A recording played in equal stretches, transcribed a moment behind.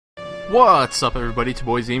What's up, everybody? It's your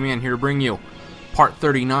boy Z-Man here to bring you part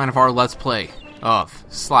 39 of our Let's Play of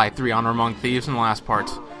Sly 3 on Among Thieves. In the last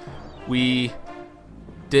part, we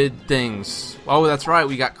did things. Oh, that's right,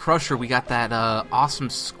 we got Crusher. We got that awesome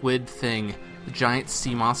squid thing, the giant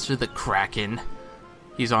sea monster, the Kraken.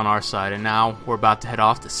 He's on our side, and now we're about to head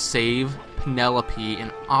off to save Penelope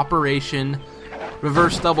in Operation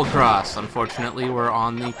Reverse Double Cross. Unfortunately, we're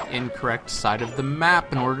on the incorrect side of the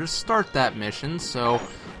map in order to start that mission, so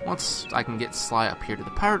once I can get Sly up here to the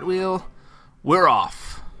pirate wheel, we're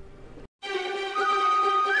off.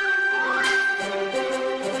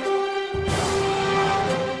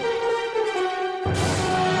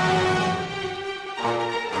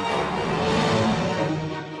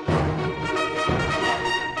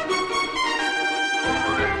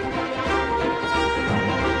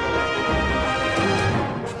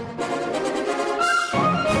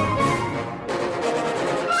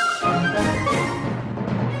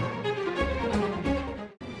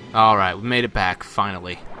 Alright, we made it back,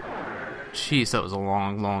 finally. Jeez, that was a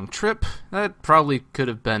long trip. That probably could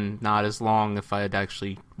have been not as long if I had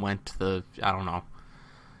actually went to the... I don't know.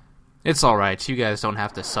 It's alright, you guys don't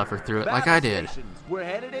have to suffer through it like I did. We're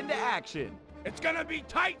headed into action. It's gonna be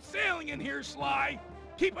tight sailing in here, Sly.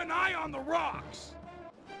 Keep an eye on the rocks.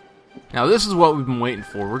 Now this is what we've been waiting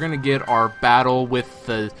for. We're gonna get our battle with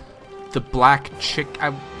the black chick... I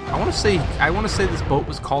want to say this boat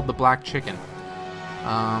was called the Black Chicken.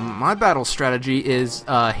 My battle strategy is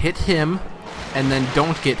hit him and then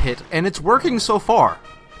don't get hit, and it's working so far.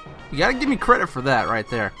 You gotta give me credit for that right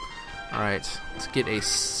there. Alright, let's get a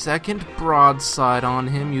second broadside on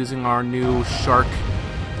him using our new shark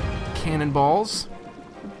cannonballs.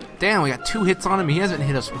 Damn, we got 2 hits on him. He hasn't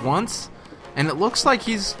hit us once, and it looks like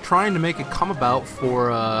he's trying to make a come about for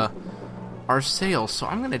our sails, so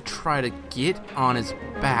I'm gonna try to get on his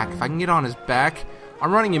back. If I can get on his back...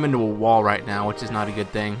 I'm running him into a wall right now, which is not a good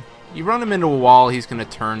thing. You run him into a wall, he's going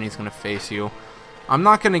to turn, he's going to face you. I'm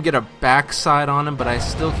not going to get a backside on him, but I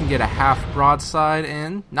still can get a half broadside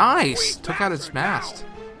in. Nice! Took out his mast.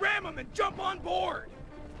 Ram him and jump on board.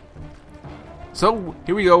 So,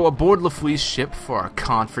 here we go, aboard Lefwee's ship for a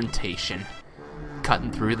confrontation.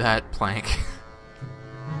 Cutting through that plank.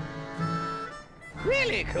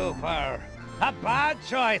 Really, Cooper? A bad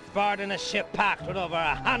choice boarding a ship packed with over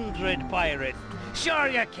 100 pirates. Sure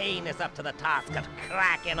your keen is up to the task of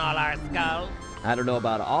cracking all our skulls? I don't know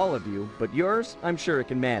about all of you, but yours, I'm sure it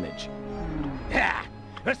can manage. Ha!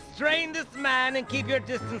 Restrain this man and keep your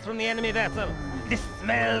distance from the enemy vessel. This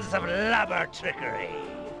smells of lubber trickery.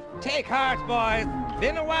 Take heart, boys.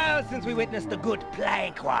 Been a while since we witnessed a good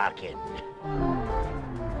plank walking.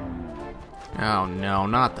 Oh no,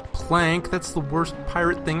 not the plank. That's the worst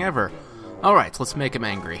pirate thing ever. Alright, let's make him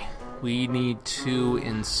angry. We need to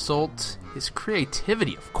insult his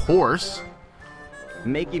creativity, of course.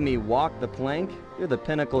 Making me walk the plank? You're the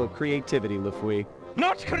pinnacle of creativity, Lefwee.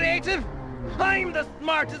 Not creative? I'm the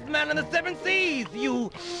smartest man in the 7 seas, you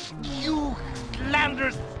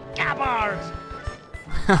slanderous scabbard!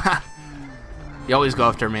 You always go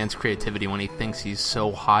after a man's creativity when he thinks he's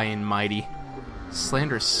so high and mighty.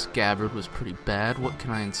 Slanderous scabbard was pretty bad. What can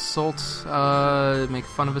I insult? Make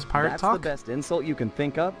fun of his pirate talk? That's the best insult you can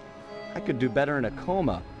think of? I could do better in a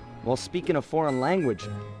coma, while speaking a foreign language,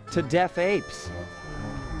 to deaf apes.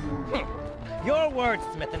 Your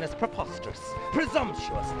wordsmithing is preposterous,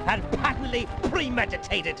 presumptuous, and patently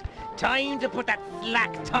premeditated. Time to put that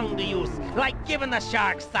slack tongue to use, like giving the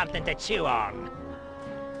sharks something to chew on.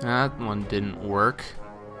 That one didn't work.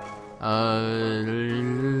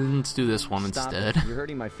 Let's do this one instead. You're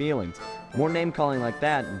hurting my feelings. More name-calling like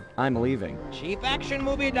that, and I'm leaving. Cheap action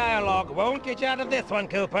movie dialogue won't get you out of this one,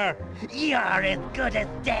 Cooper. You're as good as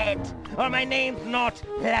dead, or my name's not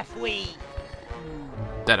Lefwee.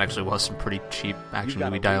 That actually was some pretty cheap action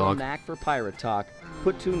movie You've got a real dialogue. knack for pirate talk.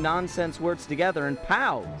 Put 2 nonsense words together and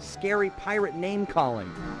pow! Scary pirate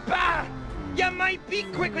name-calling. Bah! You might be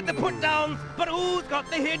quick with the put-downs, but who's got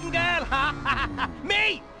the hidden girl? Ha ha ha!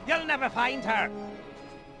 Me! You'll never find her.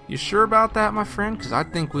 You sure about that, my friend? Because I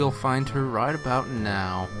think we'll find her right about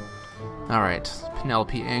now. Alright,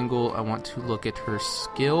 Penelope Angle. I want to look at her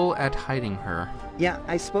skill at hiding her. Yeah,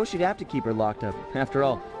 I suppose she'd have to keep her locked up. After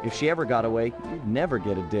all, if she ever got away, you'd never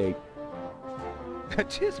get a date.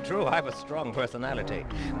 Tis true, I've a strong personality,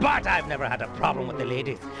 but I've never had a problem with the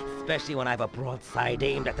ladies, especially when I've a broadside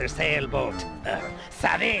aimed at their sailboat.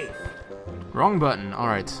 Savvy? Wrong button.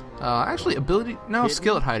 Alright. Actually, ability... No,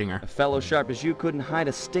 skill at hiding her. A fellow sharp as you couldn't hide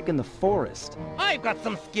a stick in the forest. I've got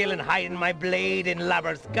some skill in hiding my blade in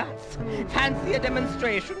lubber's guts. Fancy a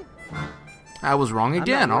demonstration? I was wrong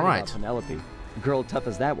again. Alright. Penelope. A girl tough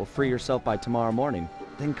as that will free herself by tomorrow morning.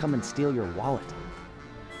 then come and steal your wallet.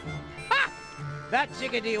 Ha! That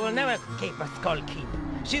chickadee will never escape a Skull Keep.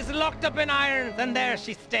 She's locked up in irons, and there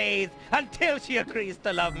she stays until she agrees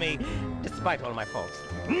to love me, despite all my faults.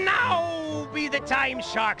 Now be the time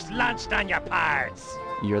sharks launched on your parts.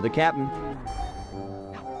 You're the captain.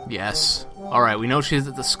 Yes. Alright, we know she's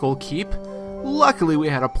at the Skull Keep. Luckily, we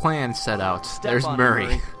had a plan set out. There's Step on Murray.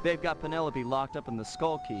 Murray. They've got Penelope locked up in the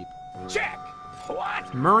Skull Keep. Check.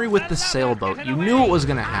 What? Murray with the sailboat. You knew it was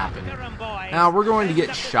going to happen. Now, we're going to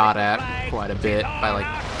get shot at quite a bit by,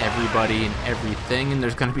 like, everybody and everything, and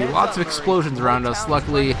there's going to be lots of explosions around us.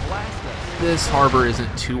 Luckily, this harbor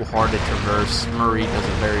isn't too hard to traverse. Murray does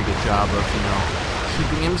a very good job of, you know,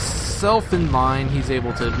 keeping himself in line. He's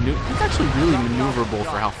able to... He's actually really maneuverable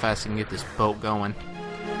for how fast he can get this boat going.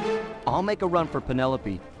 I'll make a run for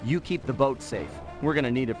Penelope. You keep the boat safe. We're gonna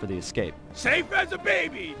need it for the escape. Safe as a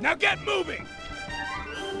baby. Now get moving.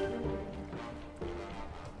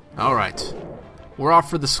 Alright. We're off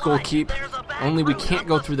for the Skull Keep. Only we can't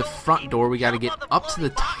go through the front door. We gotta get up to the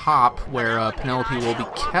top where Penelope will be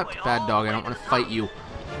kept. Bad dog, I don't want to fight you.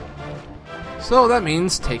 So that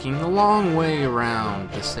means taking the long way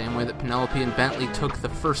around, the same way that Penelope and Bentley took the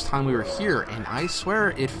first time we were here, and I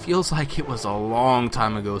swear it feels like it was a long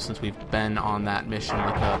time ago since we've been on that mission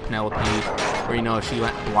with Penelope, where, you know, she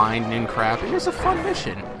went blind and crap. It was a fun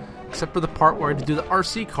mission, except for the part where I had to do the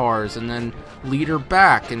RC cars and then lead her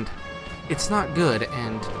back, and it's not good,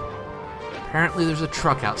 and apparently there's a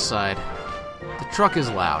truck outside. The truck is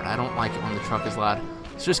loud. I don't like it when the truck is loud.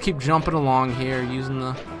 Let's just keep jumping along here using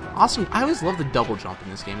the... Awesome. I always love the double jump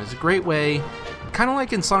in this game. It's a great way, kind of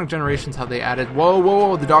like in Sonic Generations, how they added, whoa, whoa,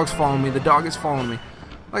 whoa, the dog's following me, the dog is following me.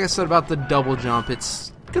 Like I said about the double jump,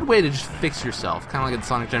 it's a good way to just fix yourself. Kind of like in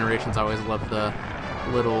Sonic Generations, I always love the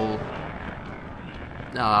little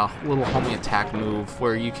homie attack move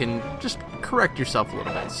where you can just correct yourself a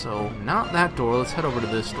little bit. So, not that door. Let's head over to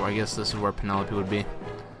this door. I guess this is where Penelope would be.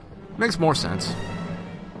 Makes more sense.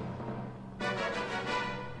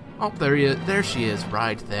 Oh, there she is,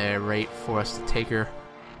 right there, right for us to take her.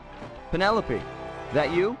 Penelope,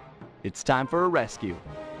 that you? It's time for a rescue.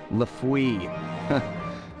 Lefwee.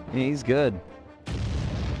 He's good.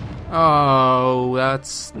 Oh,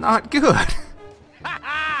 that's not good. Ha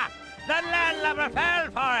ha! The landlubber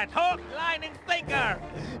fell for it, hook, line, and sinker.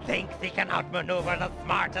 Thinks he can outmaneuver the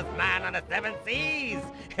smartest man on the 7 seas.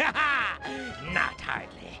 Ha ha! Not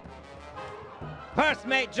hardly. First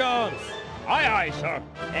Mate Jones. Aye, aye, sir.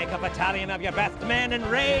 Take a battalion of your best men and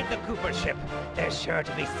raid the Cooper ship. There's sure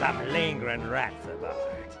to be some lingering rats aboard.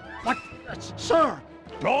 What? Sir,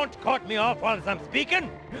 Don't cut me off while I'm speaking,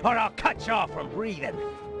 or I'll cut you off from breathing.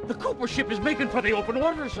 the Cooper ship is making for the open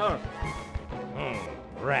water, sir.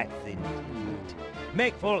 Rats indeed.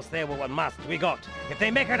 Make full sail with what must we got. If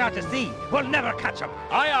they make it out to sea, we'll never catch them.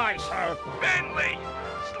 Aye, aye, sir. Bentley,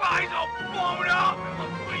 Sly's all blown up, and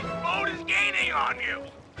Lefwee's boat is gaining on you.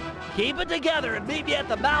 Keep it together and meet me at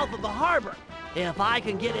the mouth of the harbor. If I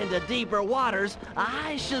can get into deeper waters,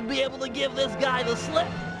 I should be able to give this guy the slip.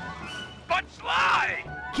 But Sly!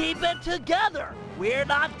 Keep it together. We're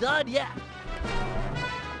not done yet.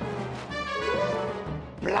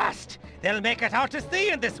 Blast! They'll make it out to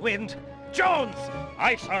sea in this wind. Jones!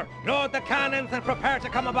 Aye, sir. Load the cannons and prepare to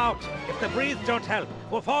come about. If the breeze don't help,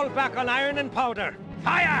 we'll fall back on iron and powder.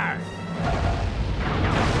 Fire!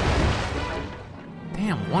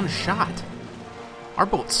 Damn, one shot. Our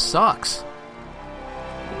boat sucks.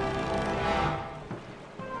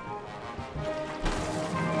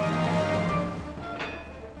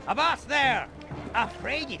 Avast there!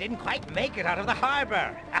 Afraid you didn't quite make it out of the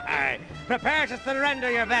harbor. Prepare to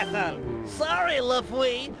surrender your vessel. Sorry,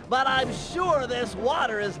 Lefwee, but I'm sure this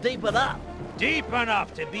water is deep enough. Deep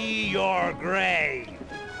enough to be your grave.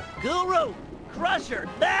 Guru, Crusher,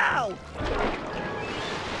 now!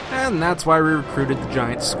 And that's why we recruited the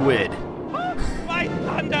giant squid. My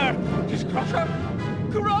thunder! Just Crusher?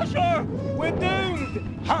 Crusher! We're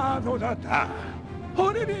doomed! Ha, do da da.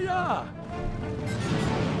 Horibia!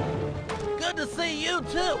 Good to see you,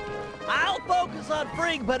 too. I'll focus on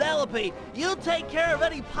freeing Penelope. You take care of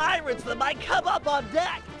any pirates that might come up on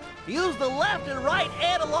deck. Use the left and right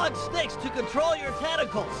analog sticks to control your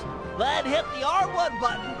tentacles. Then hit the R1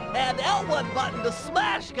 button and L1 button to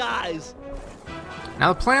smash guys.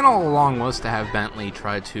 Now, the plan all along was to have Bentley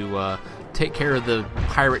try to take care of the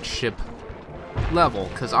pirate ship level,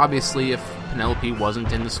 because obviously if Penelope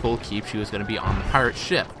wasn't in the Skull Keep, she was going to be on the pirate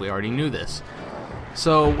ship. We already knew this.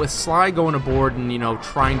 So with Sly going aboard and, you know,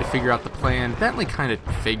 trying to figure out the plan, Bentley kind of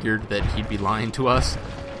figured that he'd be lying to us.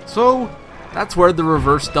 So that's where the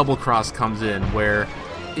reverse double cross comes in, where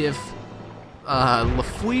if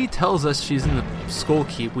Lefwee tells us she's in the Skull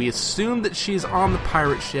Keep. We assume that she's on the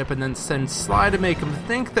pirate ship and then send Sly to make him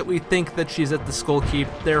think that we think that she's at the Skull Keep,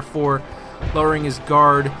 therefore lowering his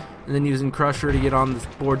guard and then using Crusher to get on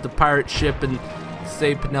board the pirate ship and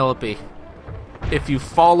save Penelope. If you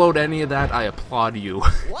followed any of that, I applaud you,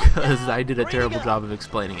 because I did a terrible job of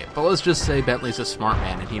explaining it. But let's just say Bentley's a smart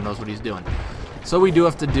man and he knows what he's doing. So we do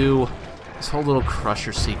have to do this whole little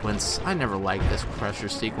Crusher sequence. I never liked this Crusher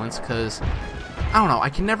sequence because, I don't know, I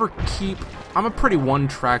can never keep... I'm a pretty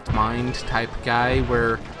one-tracked mind type guy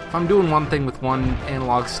where if I'm doing one thing with one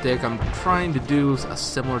analog stick, I'm trying to do a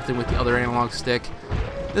similar thing with the other analog stick.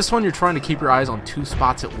 This one, you're trying to keep your eyes on two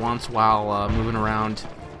spots at once while moving around.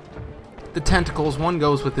 The tentacles, one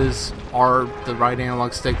goes with his the right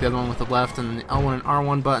analog stick, the other one with the left, and the L1 and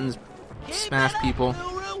R1 buttons smash people.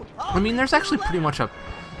 I mean, there's actually pretty much a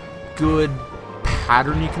good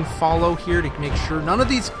pattern you can follow here to make sure none of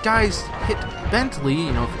these guys hit Bentley,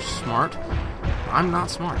 you know, if you're smart. I'm not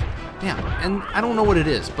smart. Yeah, and I don't know what it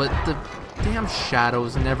is, but the damn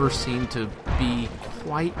shadows never seem to be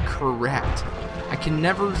quite correct. I can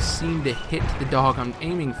never seem to hit the dog I'm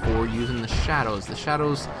aiming for using the shadows. The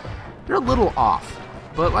shadows, they're a little off.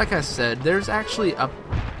 But like I said, there's actually a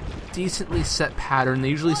decently set pattern. They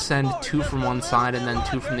usually send two from one side and then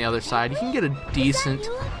two from the other side. You can get a decent...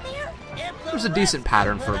 There's a decent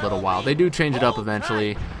pattern for a little while. They do change it up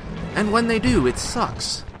eventually. And when they do, it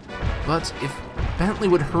sucks. But if Bentley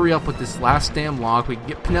would hurry up with this last damn log, we could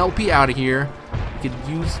get Penelope out of here. We could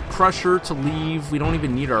use Crusher to leave. We don't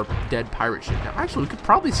even need our dead pirate ship now. Actually, we could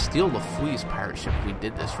probably steal Lefwee's pirate ship if we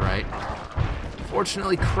did this right.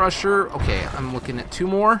 Fortunately, Crusher... Okay, I'm looking at two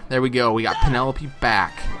more. There we go. We got Penelope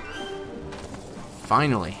back.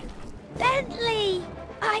 Finally. Bentley!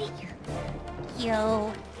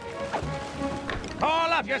 You...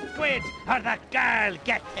 Call off your squid, or the girl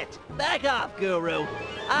gets it. Back off, Guru.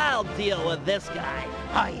 I'll deal with this guy.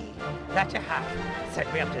 Aye, that you have.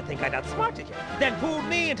 Set me up to think I'd outsmarted you, then pulled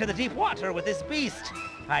me into the deep water with this beast.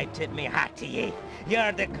 I tip me hat to ye.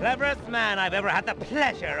 You're the cleverest man I've ever had the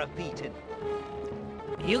pleasure of beating.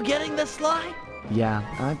 You getting this, Sly? Yeah,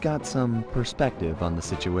 I've got some perspective on the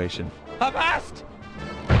situation. Avast!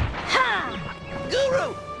 Ha!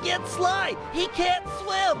 Guru, get Sly. He can't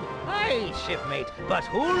swim. Aye, shipmate, but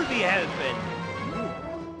who'll be helping?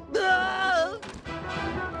 Ah!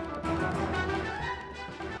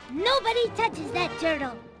 Nobody touches that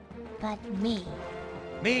turtle. But me.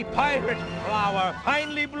 Me pirate flower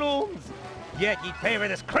finally blooms. Yet ye'd favor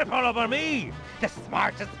this cripple over me, the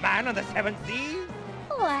smartest man on the seven seas?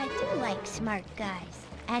 Oh, I do like smart guys.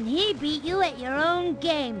 And he beat you at your own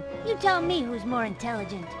game. You tell me who's more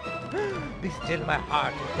intelligent. Be still my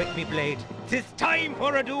heart and quit me blade. 'Tis time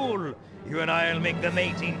for a duel. You and I'll make the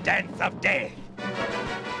mating dance of death.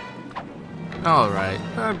 Alright,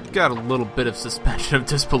 I've got a little bit of suspension of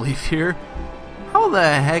disbelief here. How the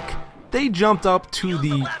heck? They jumped up to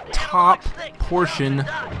the top portion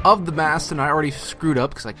of the mast and I already screwed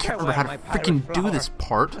up because I can't remember how to freaking do this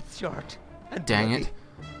part. Short. Dang it.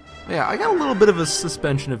 Yeah, I got a little bit of a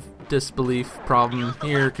suspension of disbelief problem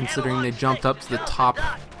here considering they jumped up to the top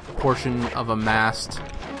portion of a mast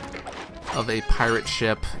of a pirate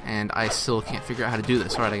ship and I still can't figure out how to do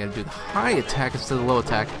this. Alright, I gotta do the high attack instead of the low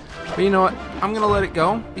attack. But you know what? I'm gonna let it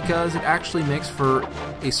go because it actually makes for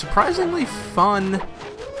a surprisingly fun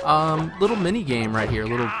little mini game right here. A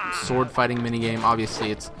little sword fighting mini game.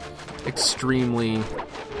 Obviously, it's extremely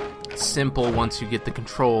simple once you get the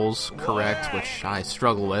controls correct, which I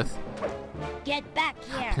struggle with. Get back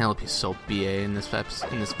here. Penelope's so BA in this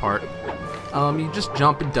part. You just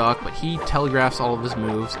jump and duck, but he telegraphs all of his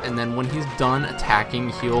moves, and then when he's done attacking,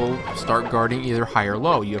 he'll start guarding either high or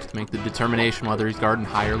low. You have to make the determination whether he's guarding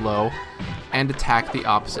high or low, and attack the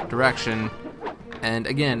opposite direction. And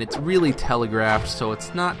again, it's really telegraphed, so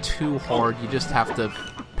it's not too hard. You just have to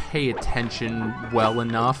pay attention well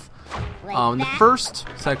enough. In the first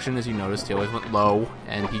section, as you noticed, he always went low,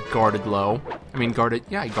 and he guarded low. He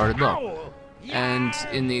guarded low. And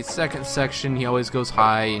in the second section, he always goes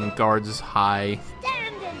high and guards high.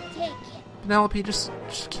 Stand and take it. Penelope, just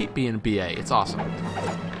keep being a BA. It's awesome.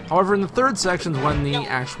 However, in the third section is when the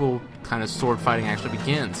actual kind of sword fighting actually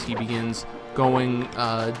begins. He begins going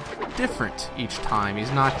different each time.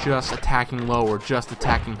 He's not just attacking low or just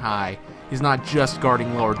attacking high. He's not just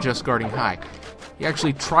guarding low or just guarding high. He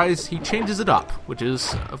actually he changes it up, which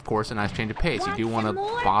is, of course, a nice change of pace. You do want a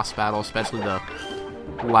boss battle, especially the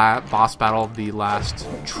boss battle of the last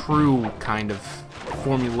true kind of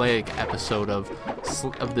formulaic episode of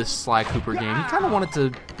this Sly Cooper game. He kind of wanted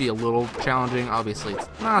to be a little challenging. Obviously, it's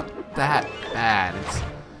not that bad.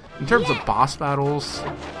 In terms of boss battles,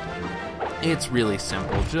 It's really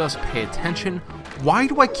simple. Just pay attention. Why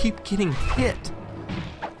do I keep getting hit?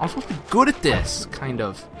 I'm supposed to be good at this, kind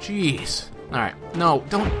of. Jeez. Alright. No,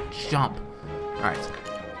 don't jump. Alright.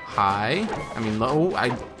 High. I mean low.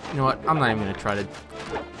 You know what? I'm not even going to try to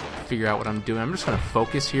figure out what I'm doing. I'm just going to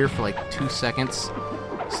focus here for like 2 seconds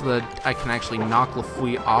so that I can actually knock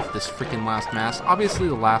Lefwee off this freaking last mast. Obviously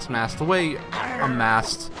the last mast, the way a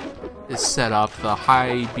mast is set up, the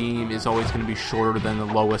high beam is always going to be shorter than the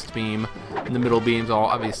lowest beam, and the middle beam is all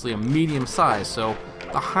obviously a medium size. So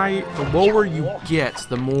the lower you get,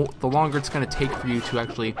 the longer it's going to take for you to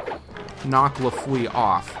actually knock Lefwee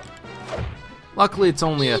off. Luckily, it's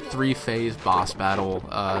only a 3-phase boss battle.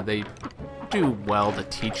 They do well to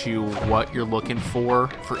teach you what you're looking for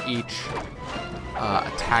each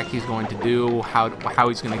attack he's going to do, how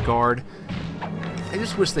he's going to guard. I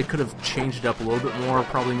just wish they could have changed it up a little bit more,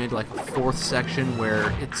 probably made like a 4th section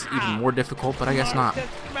where it's even more difficult, but I guess not.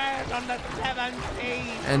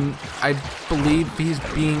 And I believe he's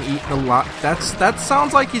being eaten alive. That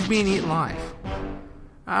sounds like he's being eaten alive.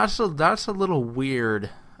 That's a little weird.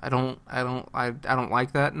 I don't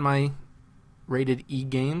like that in my rated E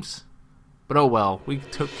games. But oh well, we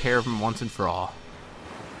took care of him once and for all.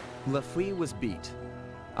 Lefwee was beat,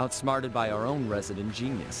 outsmarted by our own resident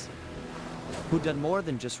genius, who'd done more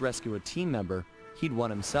than just rescue a team member. He'd won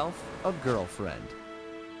himself a girlfriend.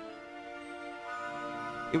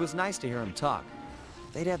 It was nice to hear him talk.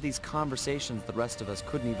 They'd have these conversations the rest of us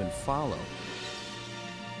couldn't even follow.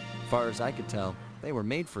 Far as I could tell, they were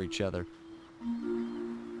made for each other.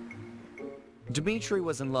 Dimitri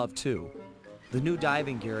was in love too. The new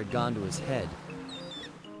diving gear had gone to his head.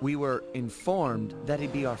 We were informed that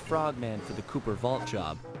he'd be our frogman for the Cooper Vault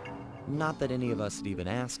job. Not that any of us had even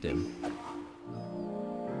asked him.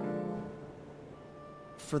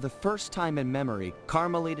 For the first time in memory,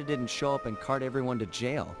 Carmelita didn't show up and cart everyone to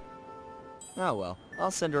jail. Oh well, I'll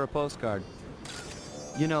send her a postcard.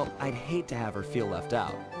 You know, I'd hate to have her feel left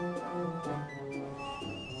out.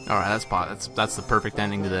 Alright, that's the perfect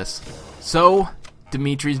ending to this. So,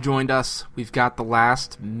 Dimitri's joined us. We've got the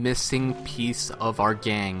last missing piece of our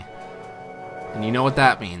gang. And you know what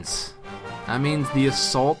that means. That means the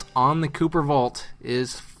assault on the Cooper Vault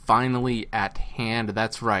is finally at hand.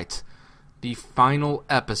 That's right. The final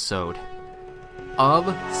episode of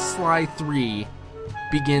Sly 3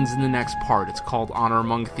 begins in the next part. It's called Honor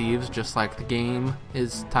Among Thieves, just like the game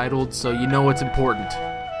is titled, so you know it's important.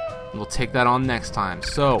 We'll take that on next time.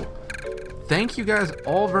 So, thank you guys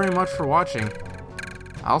all very much for watching.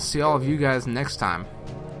 I'll see all of you guys next time.